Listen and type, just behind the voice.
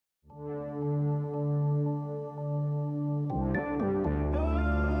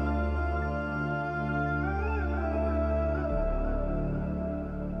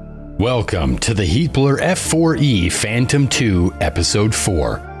Welcome to the Heatblur F-4E Phantom II Episode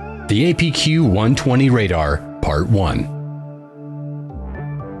 4, the APQ-120 Radar Part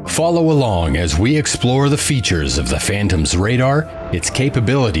 1. Follow along as we explore the features of the Phantom's radar, its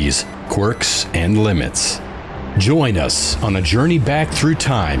capabilities, quirks, and limits. Join us on a journey back through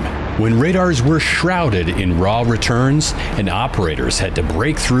time when radars were shrouded in raw returns and operators had to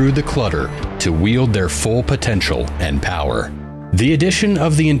break through the clutter to wield their full potential and power. The addition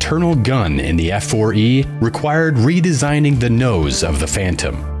of the internal gun in the F-4E required redesigning the nose of the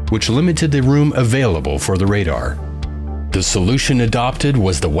Phantom, which limited the room available for the radar. The solution adopted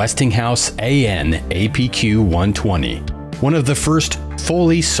was the Westinghouse AN APQ-120, one of the first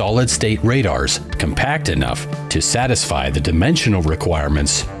fully solid-state radars, compact enough to satisfy the dimensional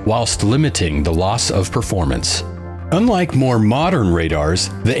requirements whilst limiting the loss of performance. Unlike more modern radars,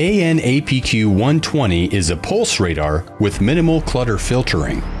 the AN APQ-120 is a pulse radar with minimal clutter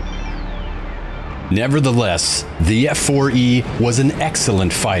filtering. Nevertheless, the F-4E was an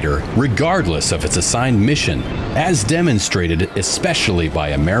excellent fighter regardless of its assigned mission, as demonstrated especially by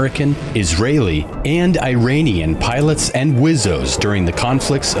American, Israeli, and Iranian pilots and Wizzos during the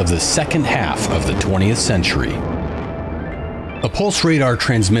conflicts of the second half of the 20th century. A pulse radar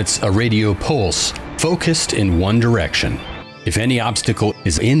transmits a radio pulse focused in one direction. If any obstacle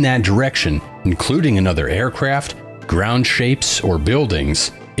is in that direction, including another aircraft, ground shapes, or buildings,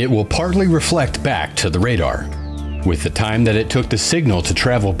 it will partly reflect back to the radar. With the time that it took the signal to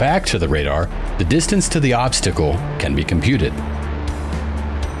travel back to the radar, the distance to the obstacle can be computed.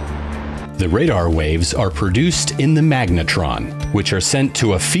 The radar waves are produced in the magnetron, which are sent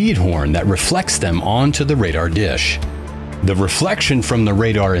to a feed horn that reflects them onto the radar dish. The reflection from the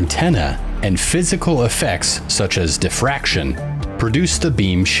radar antenna and physical effects such as diffraction produce the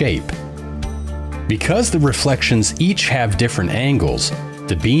beam shape. Because the reflections each have different angles,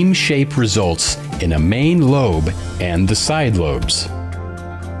 the beam shape results in a main lobe and the side lobes.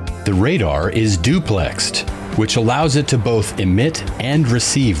 The radar is duplexed, which allows it to both emit and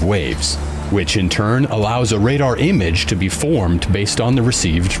receive waves, which in turn allows a radar image to be formed based on the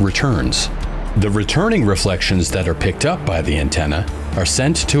received returns. The returning reflections that are picked up by the antenna are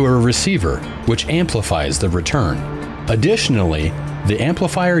sent to a receiver, which amplifies the return. Additionally, the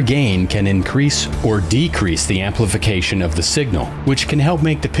amplifier gain can increase or decrease the amplification of the signal, which can help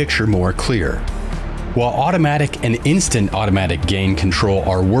make the picture more clear. While automatic and instant automatic gain control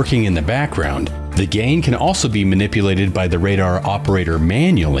are working in the background, the gain can also be manipulated by the radar operator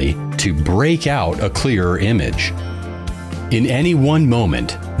manually to break out a clearer image. In any one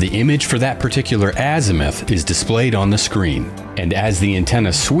moment, the image for that particular azimuth is displayed on the screen, and as the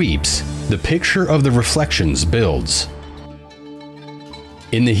antenna sweeps, the picture of the reflections builds.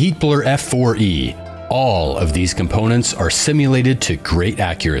 In the Heatblur F-4E, all of these components are simulated to great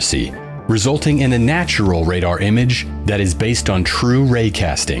accuracy, resulting in a natural radar image that is based on true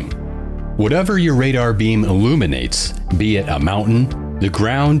raycasting. Whatever your radar beam illuminates, be it a mountain, the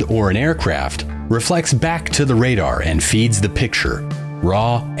ground, or an aircraft, reflects back to the radar and feeds the picture,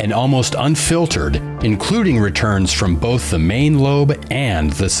 raw and almost unfiltered, including returns from both the main lobe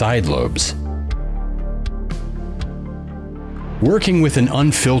and the side lobes. Working with an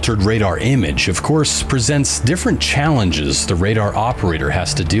unfiltered radar image, of course, presents different challenges the radar operator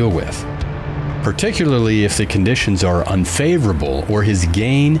has to deal with, particularly if the conditions are unfavorable or his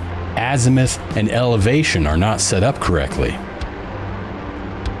gain, azimuth, and elevation are not set up correctly.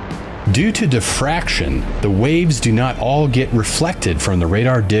 Due to diffraction, the waves do not all get reflected from the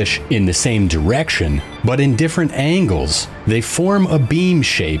radar dish in the same direction, but in different angles. They form a beam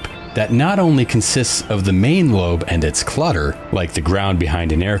shape that not only consists of the main lobe and its clutter, like the ground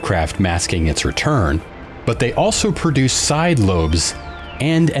behind an aircraft masking its return, but they also produce side lobes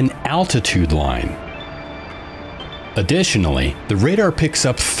and an altitude line. Additionally, the radar picks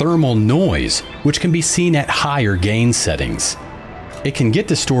up thermal noise, which can be seen at higher gain settings. It can get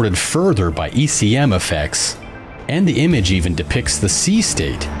distorted further by ECM effects, and the image even depicts the C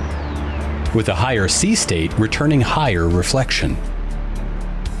state, with a higher C state returning higher reflection.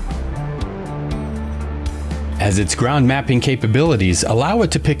 As its ground mapping capabilities allow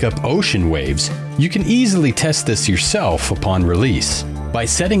it to pick up ocean waves, you can easily test this yourself upon release by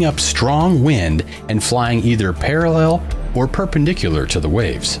setting up strong wind and flying either parallel or perpendicular to the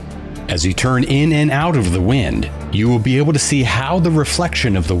waves. As you turn in and out of the wind, you will be able to see how the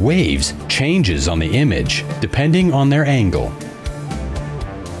reflection of the waves changes on the image depending on their angle.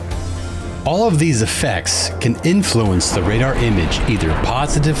 All of these effects can influence the radar image either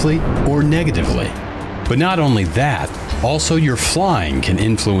positively or negatively. But not only that, also your flying can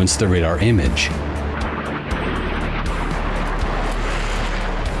influence the radar image.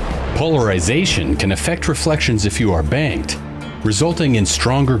 Polarization can affect reflections if you are banked, resulting in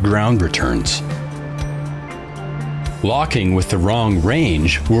stronger ground returns. Locking with the wrong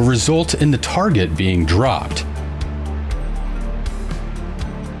range will result in the target being dropped.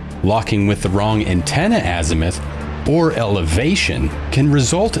 Locking with the wrong antenna azimuth or elevation can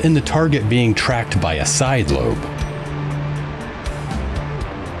result in the target being tracked by a side lobe.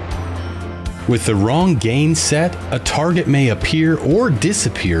 With the wrong gain set, a target may appear or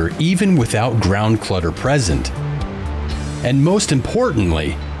disappear even without ground clutter present. And most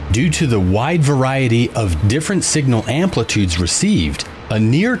importantly, due to the wide variety of different signal amplitudes received, a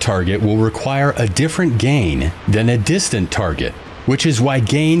near target will require a different gain than a distant target, which is why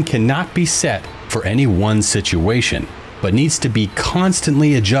gain cannot be set for any one situation, but needs to be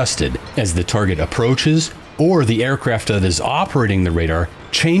constantly adjusted as the target approaches or the aircraft that is operating the radar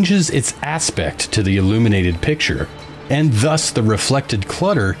changes its aspect to the illuminated picture, and thus the reflected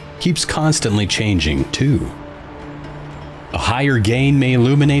clutter keeps constantly changing too. A higher gain may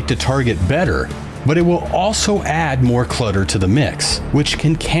illuminate the target better, but it will also add more clutter to the mix, which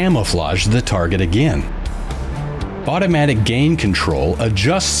can camouflage the target again. Automatic gain control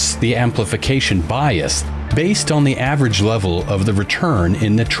adjusts the amplification bias based on the average level of the return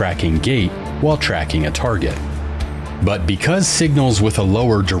in the tracking gate while tracking a target. But because signals with a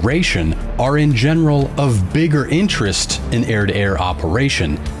lower duration are in general of bigger interest in air-to-air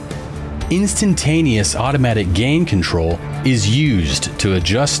operation, instantaneous automatic gain control is used to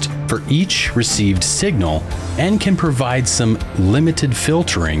adjust for each received signal and can provide some limited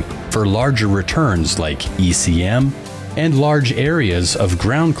filtering for larger returns like ECM and large areas of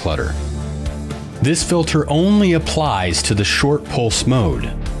ground clutter. This filter only applies to the short pulse mode.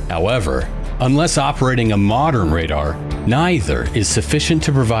 However, unless operating a modern radar, neither is sufficient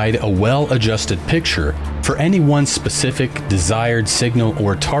to provide a well-adjusted picture for any one specific desired signal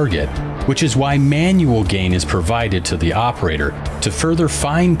or target, which is why manual gain is provided to the operator to further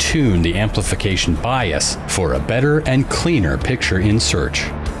fine-tune the amplification bias for a better and cleaner picture in search.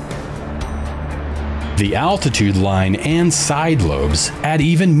 The altitude line and side lobes add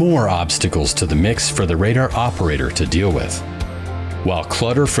even more obstacles to the mix for the radar operator to deal with. While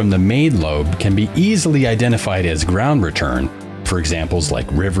clutter from the main lobe can be easily identified as ground return, for examples like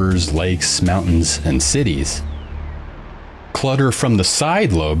rivers, lakes, mountains, and cities, clutter from the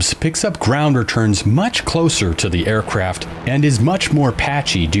side lobes picks up ground returns much closer to the aircraft and is much more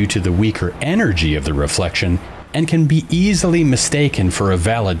patchy due to the weaker energy of the reflection, and can be easily mistaken for a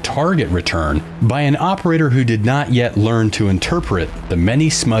valid target return by an operator who did not yet learn to interpret the many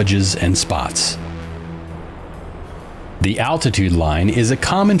smudges and spots. The altitude line is a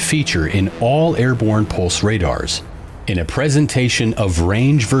common feature in all airborne pulse radars. In a presentation of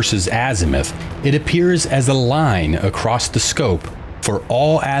range versus azimuth, it appears as a line across the scope for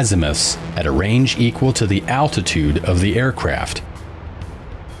all azimuths at a range equal to the altitude of the aircraft.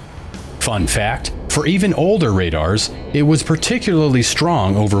 Fun fact, for even older radars, it was particularly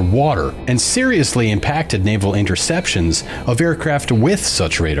strong over water and seriously impacted naval interceptions of aircraft with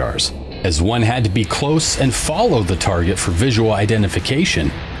such radars. As one had to be close and follow the target for visual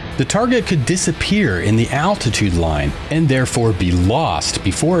identification, the target could disappear in the altitude line and therefore be lost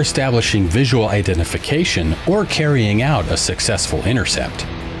before establishing visual identification or carrying out a successful intercept.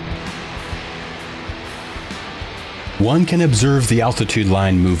 One can observe the altitude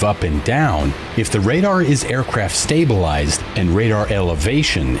line move up and down if the radar is aircraft stabilized and radar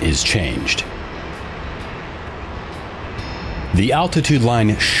elevation is changed. The altitude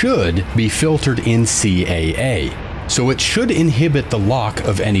line should be filtered in CAA, so it should inhibit the lock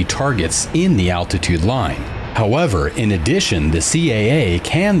of any targets in the altitude line. However, in addition, the CAA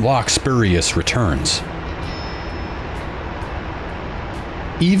can lock spurious returns.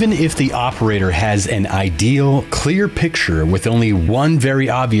 Even if the operator has an ideal, clear picture with only one very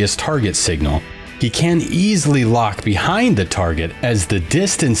obvious target signal, he can easily lock behind the target as the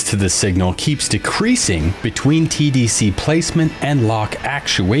distance to the signal keeps decreasing between TDC placement and lock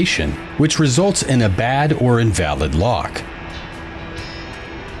actuation, which results in a bad or invalid lock.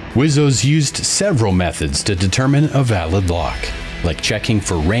 WIZZOs used several methods to determine a valid lock, like checking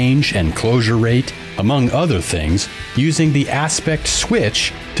for range and closure rate, among other things, using the aspect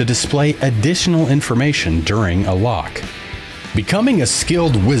switch to display additional information during a lock. Becoming a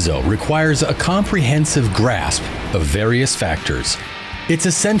skilled WIZZO requires a comprehensive grasp of various factors. It's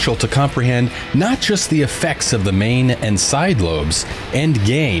essential to comprehend not just the effects of the main and side lobes and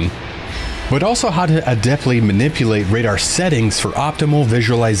gain, but also how to adeptly manipulate radar settings for optimal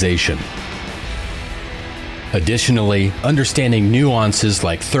visualization. Additionally, understanding nuances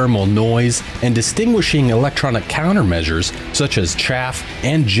like thermal noise and distinguishing electronic countermeasures such as chaff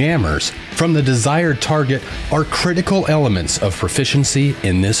and jammers from the desired target are critical elements of proficiency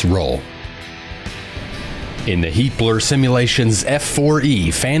in this role. In the Heatblur simulation's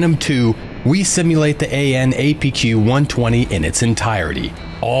F-4E Phantom II, we simulate the AN APQ-120 in its entirety,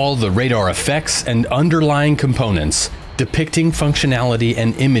 all the radar effects and underlying components, depicting functionality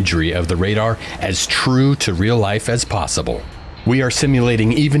and imagery of the radar as true to real life as possible. We are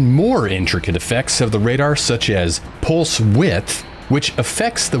simulating even more intricate effects of the radar, such as pulse width, which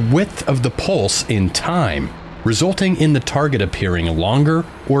affects the width of the pulse in time, resulting in the target appearing longer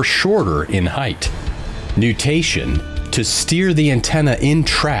or shorter in height. Nutation. To steer the antenna in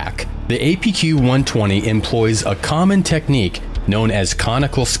track, the APQ-120 employs a common technique known as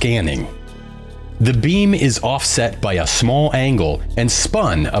conical scanning. The beam is offset by a small angle and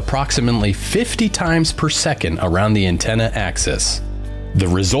spun approximately 50 times per second around the antenna axis. The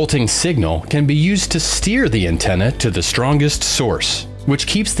resulting signal can be used to steer the antenna to the strongest source, which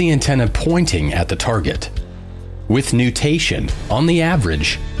keeps the antenna pointing at the target. With nutation, on the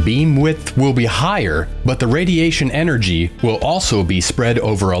average, beam width will be higher, but the radiation energy will also be spread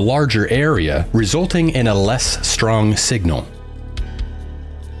over a larger area, resulting in a less strong signal.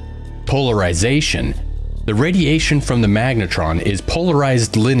 Polarization. The radiation from the magnetron is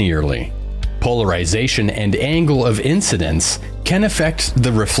polarized linearly. Polarization and angle of incidence can affect the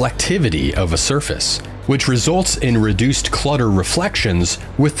reflectivity of a surface, which results in reduced clutter reflections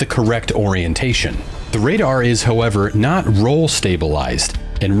with the correct orientation. The radar is, however, not roll stabilized,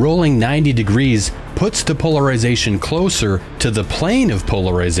 and rolling 90 degrees puts the polarization closer to the plane of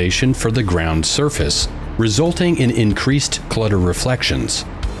polarization for the ground surface, resulting in increased clutter reflections.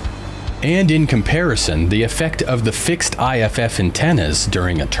 And in comparison, the effect of the fixed IFF antennas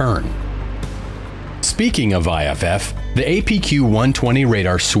during a turn. Speaking of IFF, the APQ-120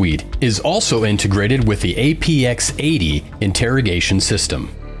 radar suite is also integrated with the APX-80 interrogation system.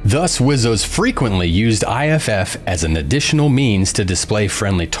 Thus, WIZZOs frequently used IFF as an additional means to display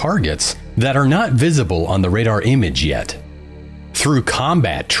friendly targets that are not visible on the radar image yet. Through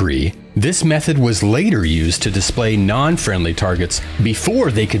Combat Tree, this method was later used to display non-friendly targets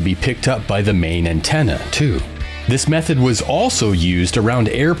before they could be picked up by the main antenna, too. This method was also used around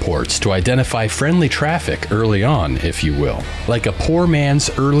airports to identify friendly traffic early on, if you will, like a poor man's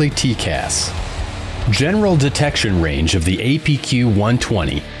early TCAS. General detection range of the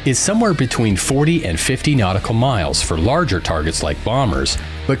APQ-120 is somewhere between 40 and 50 nautical miles for larger targets like bombers,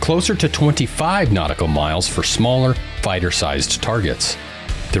 but closer to 25 nautical miles for smaller, fighter-sized targets.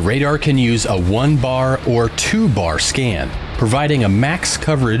 The radar can use a 1-bar or 2-bar scan, providing a max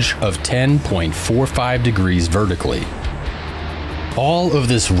coverage of 10.45 degrees vertically. All of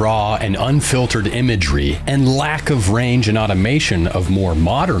this raw and unfiltered imagery and lack of range and automation of more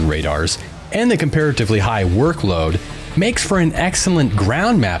modern radars and the comparatively high workload makes for an excellent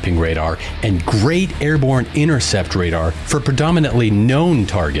ground mapping radar and great airborne intercept radar for predominantly known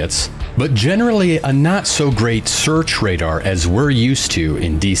targets, but generally a not so great search radar as we're used to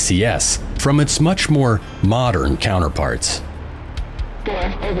in DCS from its much more modern counterparts.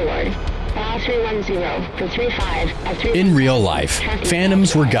 Overlord. 310 for 35. In real life,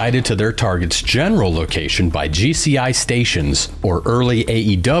 Phantoms were guided to their target's general location by GCI stations or early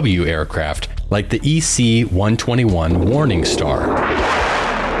AEW aircraft like the EC-121 Warning Star.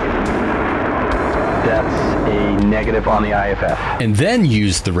 That's a negative on the IFF. And then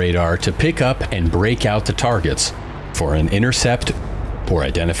used the radar to pick up and break out the targets for an intercept or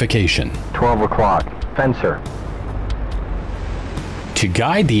identification. 12 o'clock. Fencer. To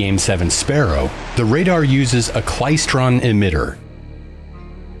guide the AIM-7 Sparrow, the radar uses a klystron emitter,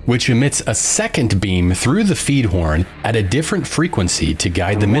 which emits a second beam through the feed horn at a different frequency to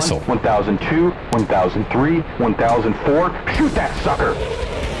guide the missile. 1002, 1003, 1004, shoot that sucker!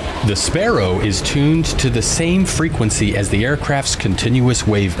 The Sparrow is tuned to the same frequency as the aircraft's continuous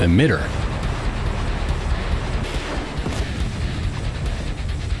wave emitter.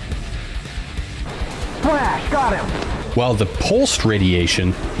 Flash, got him! While the pulsed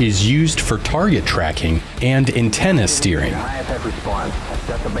radiation is used for target tracking and antenna steering.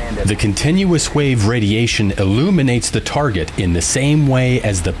 The continuous wave radiation illuminates the target in the same way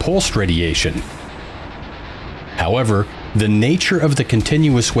as the pulsed radiation. However, the nature of the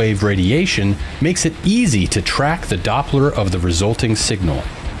continuous wave radiation makes it easy to track the Doppler of the resulting signal.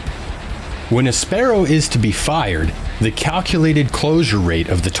 When a Sparrow is to be fired, the calculated closure rate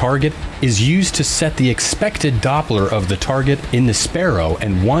of the target is used to set the expected Doppler of the target in the Sparrow,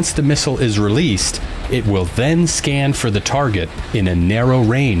 and once the missile is released, it will then scan for the target in a narrow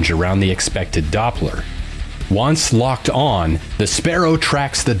range around the expected Doppler. Once locked on, the Sparrow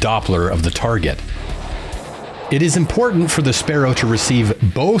tracks the Doppler of the target. It is important for the Sparrow to receive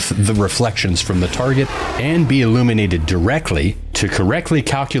both the reflections from the target and be illuminated directly to correctly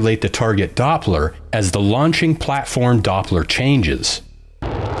calculate the target Doppler as the launching platform Doppler changes.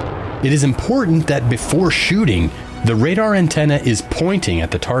 It is important that before shooting, the radar antenna is pointing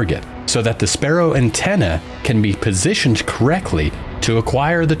at the target so that the Sparrow antenna can be positioned correctly to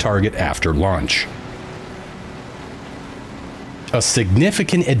acquire the target after launch. A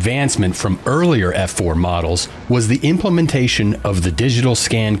significant advancement from earlier F-4 models was the implementation of the Digital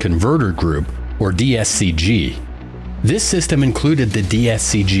Scan Converter Group, or DSCG. This system included the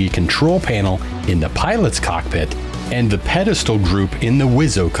DSCG control panel in the pilot's cockpit and the pedestal group in the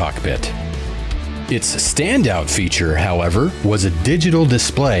Wizzo cockpit. Its standout feature, however, was a digital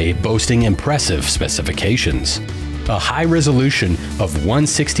display boasting impressive specifications. A high resolution of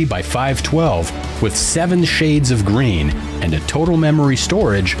 160 by 512 with 7 shades of green and a total memory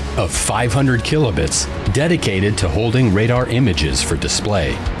storage of 500 kilobits dedicated to holding radar images for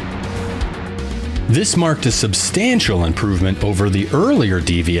display. This marked a substantial improvement over the earlier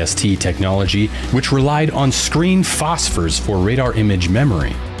DVST technology, which relied on screen phosphors for radar image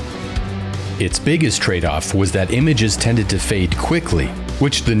memory. Its biggest trade-off was that images tended to fade quickly,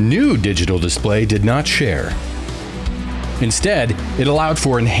 which the new digital display did not share. Instead, it allowed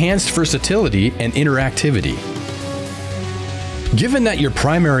for enhanced versatility and interactivity. Given that your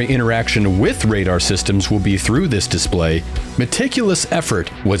primary interaction with radar systems will be through this display, meticulous effort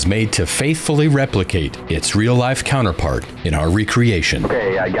was made to faithfully replicate its real-life counterpart in our recreation.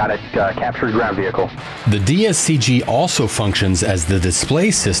 Okay, I got it. Captured ground vehicle. The DSCG also functions as the display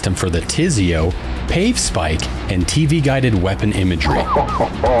system for the Tizio, Pave Spike, and TV-guided weapon imagery.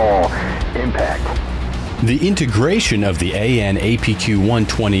 Impact. The integration of the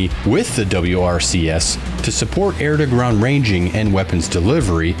AN/APQ-120 with the WRCS to support air-to-ground ranging and weapons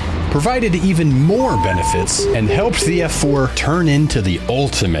delivery provided even more benefits and helped the F-4 turn into the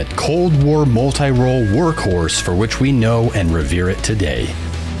ultimate Cold War multi-role workhorse for which we know and revere it today.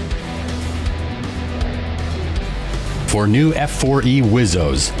 For new F-4E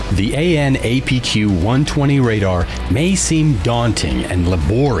Wizzos, the AN/APQ-120 radar may seem daunting and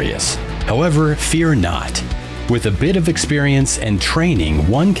laborious. However, fear not. With a bit of experience and training,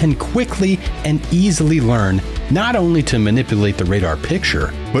 one can quickly and easily learn not only to manipulate the radar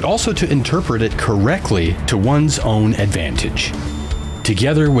picture, but also to interpret it correctly to one's own advantage.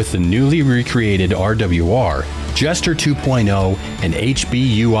 Together with the newly recreated RWR, Jester 2.0, and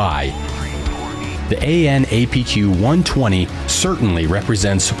HBUI, the AN/APQ-120 certainly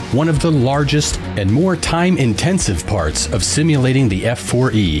represents one of the largest and more time-intensive parts of simulating the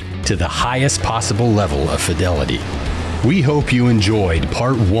F-4E to the highest possible level of fidelity. We hope you enjoyed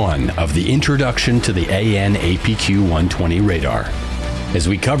part 1 of the introduction to the AN/APQ-120 radar. As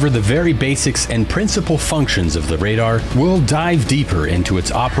we cover the very basics and principal functions of the radar, we'll dive deeper into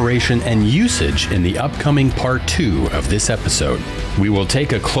its operation and usage in the upcoming part 2 of this episode. We will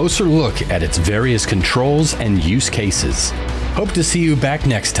take a closer look at its various controls and use cases. Hope to see you back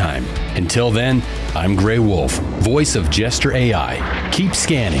next time. Until then, I'm Grey Wolf, voice of Jester AI. Keep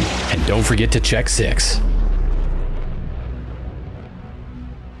scanning, and don't forget to check 6.